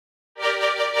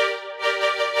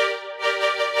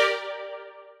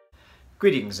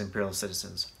Greetings, Imperial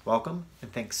citizens. Welcome,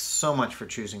 and thanks so much for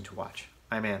choosing to watch.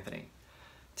 I'm Anthony.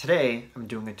 Today, I'm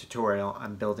doing a tutorial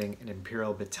on building an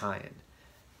Imperial battalion.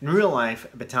 In real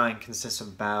life, a battalion consists of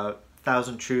about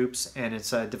 1,000 troops, and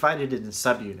it's divided into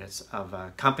subunits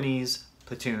of companies,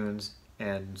 platoons,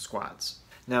 and squads.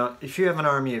 Now, if you have an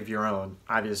army of your own,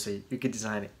 obviously, you could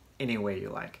design it any way you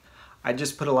like. I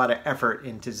just put a lot of effort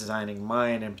into designing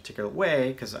mine in a particular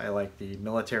way because I like the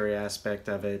military aspect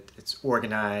of it. It's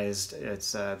organized,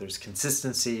 there's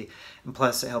consistency, and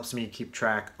plus it helps me keep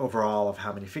track overall of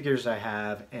how many figures I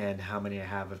have and how many I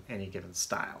have of any given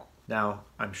style. Now,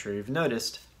 I'm sure you've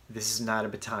noticed, this is not a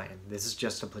battalion. This is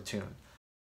just a platoon.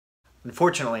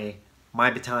 Unfortunately, my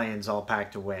battalion's all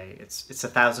packed away. It's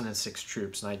 1,006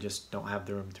 troops, and I just don't have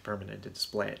the room to permanently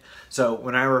display it. So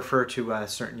when I refer to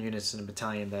certain units in a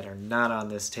battalion that are not on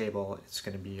this table, it's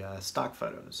going to be stock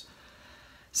photos.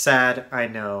 Sad, I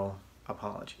know.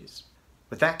 Apologies.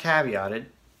 With that caveated,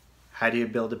 how do you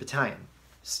build a battalion?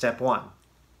 Step 1.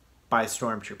 Buy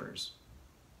Stormtroopers.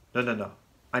 No.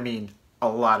 I mean a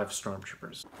lot of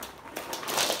Stormtroopers.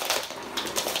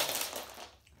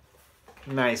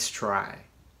 Nice try.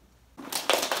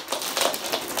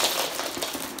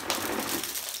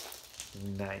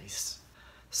 Nice.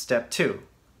 Step 2.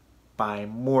 Buy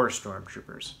more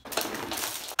Stormtroopers.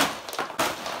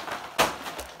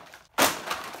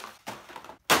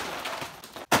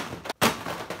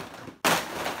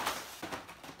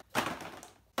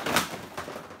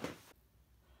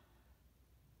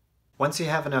 Once you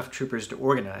have enough troopers to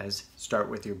organize, start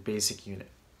with your basic unit,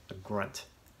 a grunt.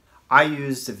 I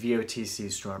used the VOTC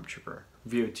Stormtrooper,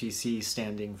 VOTC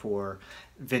standing for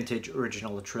Vintage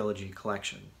Original Trilogy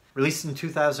Collection. Released in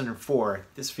 2004,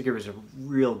 this figure was a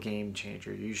real game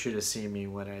changer. You should have seen me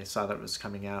when I saw that it was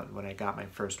coming out and when I got my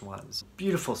first ones.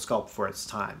 Beautiful sculpt for its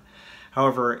time.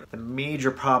 However, the major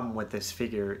problem with this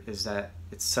figure is that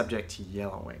it's subject to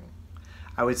yellowing.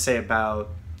 I would say about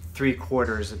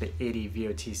 3/4 of the 80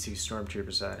 VOTC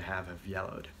Stormtroopers that I have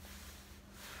yellowed.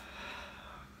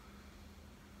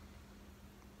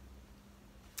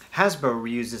 Hasbro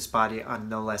reused this body on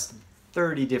no less than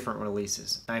 30 different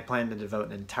releases, and I plan to devote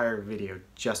an entire video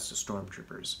just to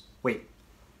Stormtroopers. Wait,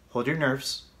 hold your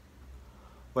nerves.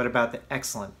 What about the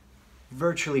excellent,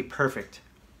 virtually perfect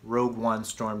Rogue One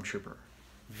Stormtrooper,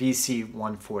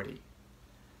 VC-140?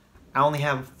 I only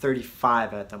have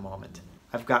 35 at the moment.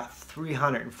 I've got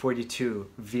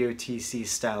 342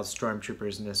 VOTC-styled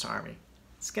Stormtroopers in this army.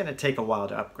 It's going to take a while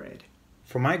to upgrade.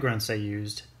 For my grunts I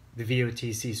used the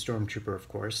VOTC Stormtrooper, of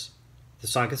course, the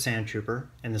Saga Sandtrooper,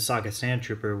 and the Saga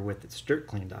Sandtrooper with its dirt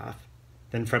cleaned off.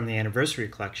 Then from the Anniversary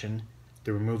Collection,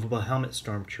 the removable helmet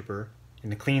Stormtrooper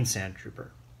and the clean Sandtrooper.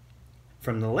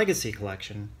 From the Legacy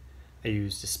Collection, I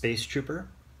used the Space Trooper,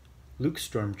 Luke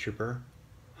Stormtrooper,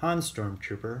 Han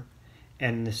Stormtrooper,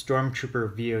 and the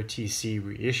Stormtrooper VOTC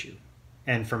reissue.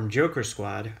 And from Joker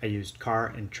Squad, I used Carr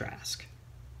and Trask.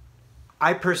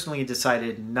 I personally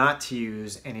decided not to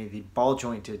use any of the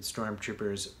ball-jointed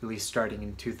Stormtroopers released starting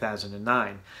in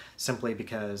 2009, simply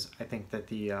because I think that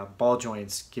the ball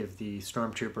joints give the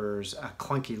Stormtroopers a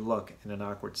clunky look and an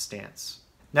awkward stance.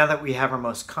 Now that we have our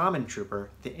most common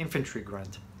trooper, the infantry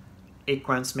grunt, 8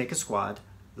 grunts make a squad,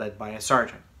 led by a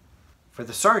sergeant. For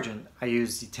the sergeant, I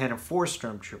used the 10-4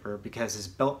 Stormtrooper because his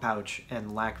belt pouch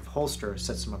and lack of holster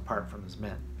sets him apart from his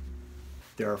men.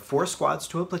 There are 4 squads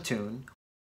to a platoon,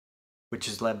 which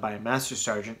is led by a Master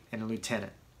Sergeant and a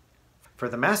Lieutenant. For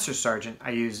the Master Sergeant,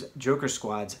 I use Joker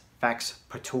Squad's Vax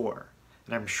Pator,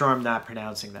 and I'm sure I'm not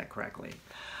pronouncing that correctly.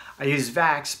 I use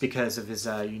Vax because of his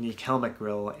unique helmet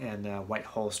grille and white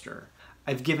holster.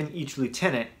 I've given each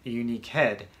Lieutenant a unique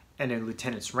head and a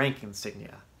Lieutenant's rank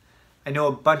insignia. I know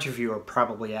a bunch of you are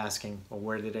probably asking, well,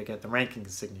 where did I get the rank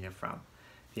insignia from?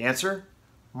 The answer?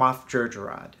 Moff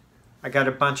Jerjerrod. I got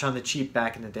a bunch on the cheap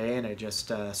back in the day, and I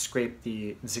just scraped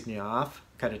the insignia off,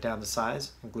 cut it down to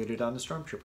size, and glued it on the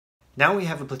Stormtrooper. Now we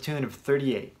have a platoon of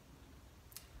 38.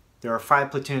 There are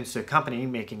 5 platoons to a company,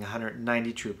 making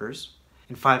 190 troopers,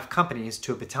 and 5 companies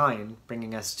to a battalion,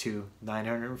 bringing us to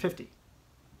 950.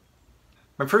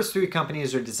 My first 3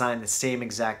 companies are designed the same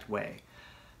exact way.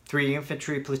 3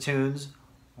 infantry platoons,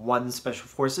 1 special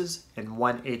forces, and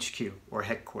 1 HQ, or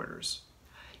headquarters.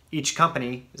 Each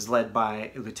company is led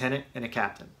by a lieutenant and a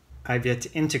captain. I've yet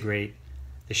to integrate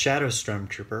the Shadow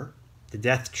Stormtrooper, the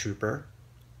Death Trooper,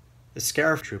 the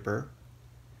Scarif Trooper,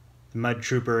 the Mud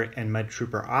Trooper and Mud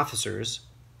Trooper officers,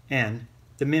 and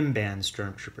the Mimban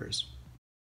Stormtroopers.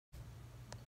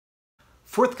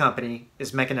 4th company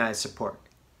is mechanized support.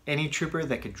 Any trooper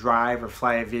that could drive or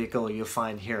fly a vehicle you'll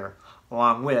find here,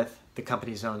 along with the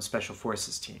company's own special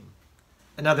forces team.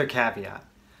 Another caveat.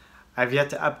 I've yet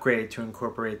to upgrade to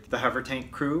incorporate the hover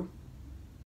tank crew,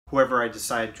 whoever I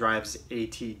decide drives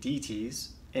AT-DTs,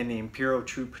 and the Imperial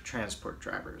troop transport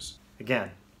drivers.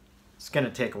 Again, it's going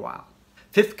to take a while.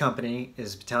 Fifth company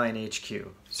is Battalion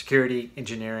HQ, security,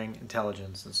 engineering,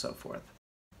 intelligence, and so forth.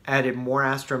 Added more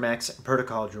astromechs and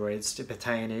protocol droids to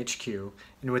Battalion HQ,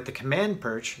 and with the command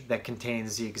perch that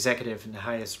contains the executive and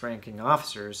highest ranking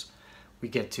officers, we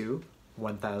get to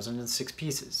 1,006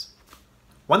 pieces.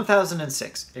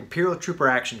 1,006 Imperial Trooper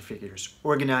action figures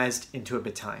organized into a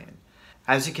battalion.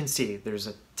 As you can see, there's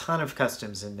a ton of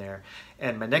customs in there,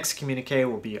 and my next communique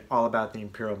will be all about the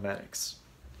Imperial medics.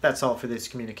 That's all for this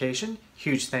communication.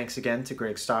 Huge thanks again to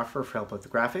Greg Stauffer for help with the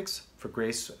graphics, for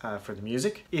Grace for the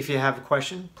music. If you have a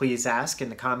question, please ask in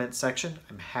the comments section.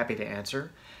 I'm happy to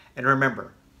answer. And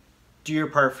remember, do your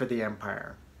part for the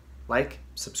Empire. Like,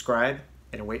 subscribe,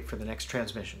 and wait for the next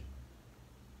transmission.